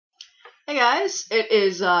Hey guys, it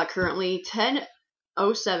is currently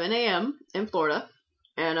 10:07 a.m. in Florida,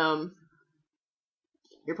 and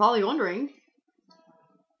you're probably wondering,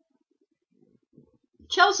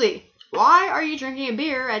 Chelsea, why are you drinking a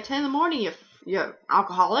beer at 10 in the morning, you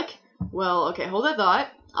alcoholic? Well, okay, hold that thought.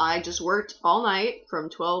 I just worked all night from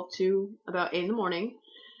 12 to about 8 in the morning,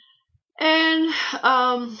 and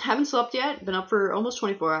haven't slept yet. Been up for almost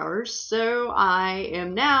 24 hours, so I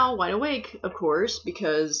am now wide awake, of course,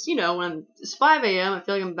 because when it's 5 a.m. I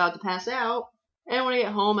feel like I'm about to pass out, and when I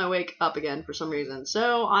get home I wake up again for some reason.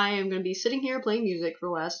 So I am going to be sitting here playing music for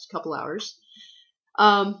the last couple hours.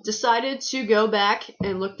 Decided to go back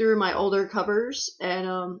and look through my older covers, and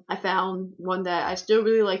I found one that I still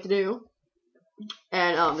really like to do,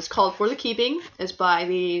 and it's called For the Keeping. It's by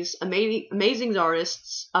these amazing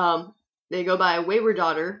artists. They go by Wayward.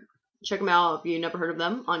 Check them out if you never heard of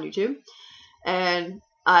them on YouTube. And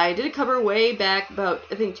I did a cover way back about,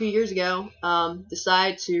 I think, 2 years ago.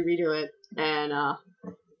 Decided to redo it, and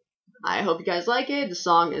I hope you guys like it. The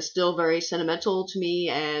song is still very sentimental to me,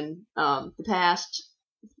 and the past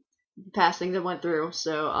things I went through.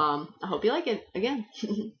 So I hope you like it again.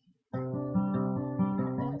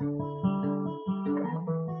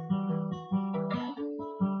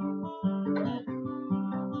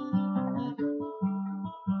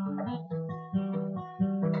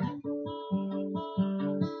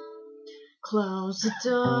 Close the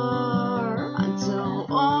door, I don't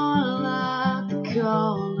wanna let the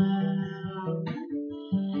cold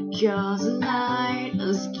in, 'cause the night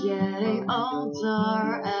is getting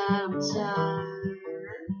older and I'm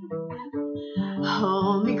tired.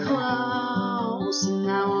 Hold me close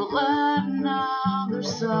and I won't let another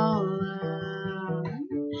soul in,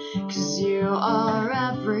 'cause you are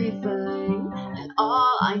everything and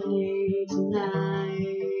all I need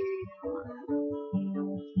tonight.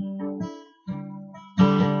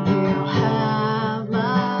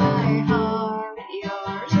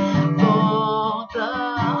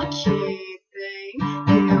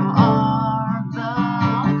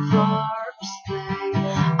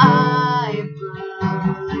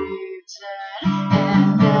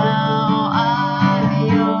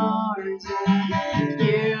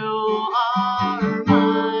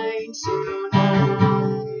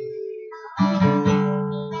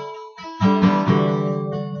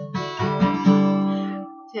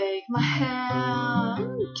 Take my hand,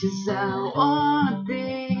 'cause I don't wanna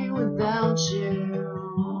be without you.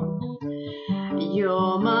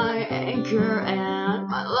 You're my anchor and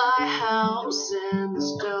my lighthouse in the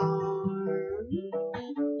storm.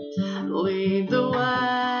 Lead the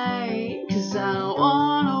way, 'cause I don't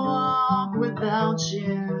wanna walk without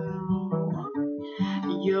you.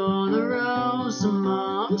 You're the rose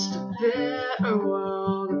amongst a bitter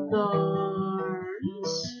world of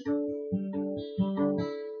thorns.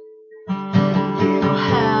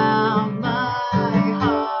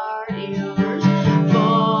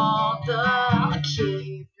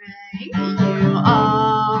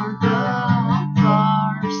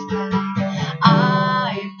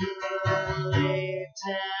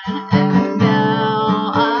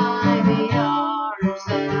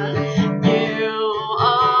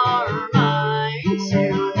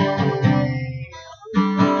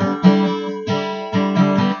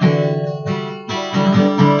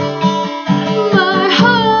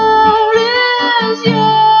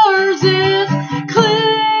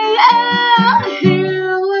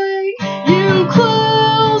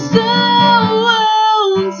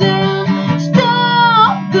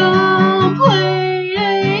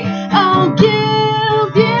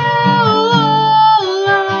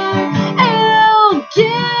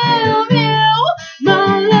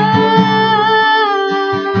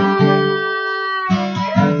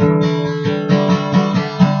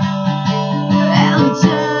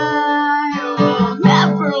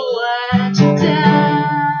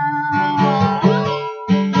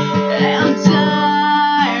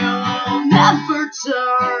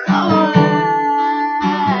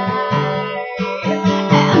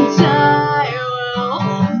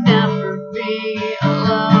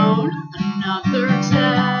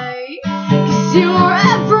 You're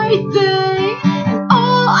everything and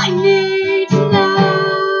all I need tonight.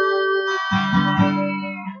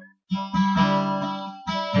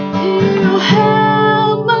 You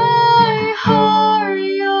have my heart,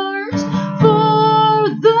 yours for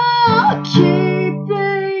the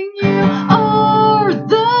keeping. You are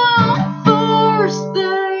the first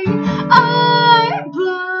thing I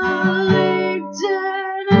believed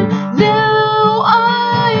in, and now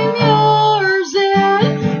I'm yours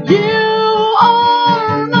and you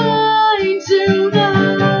are mine tonight.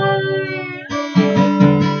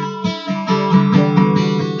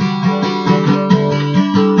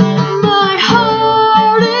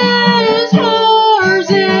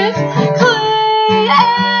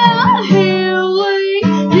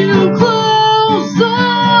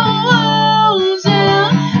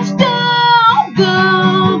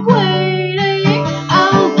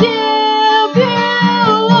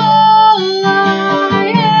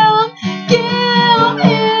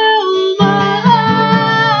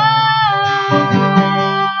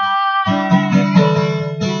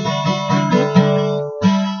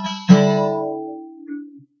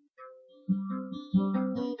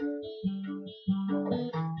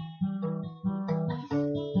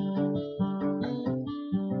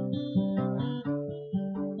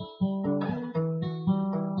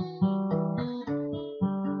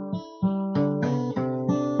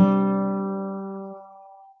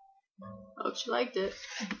 she liked it.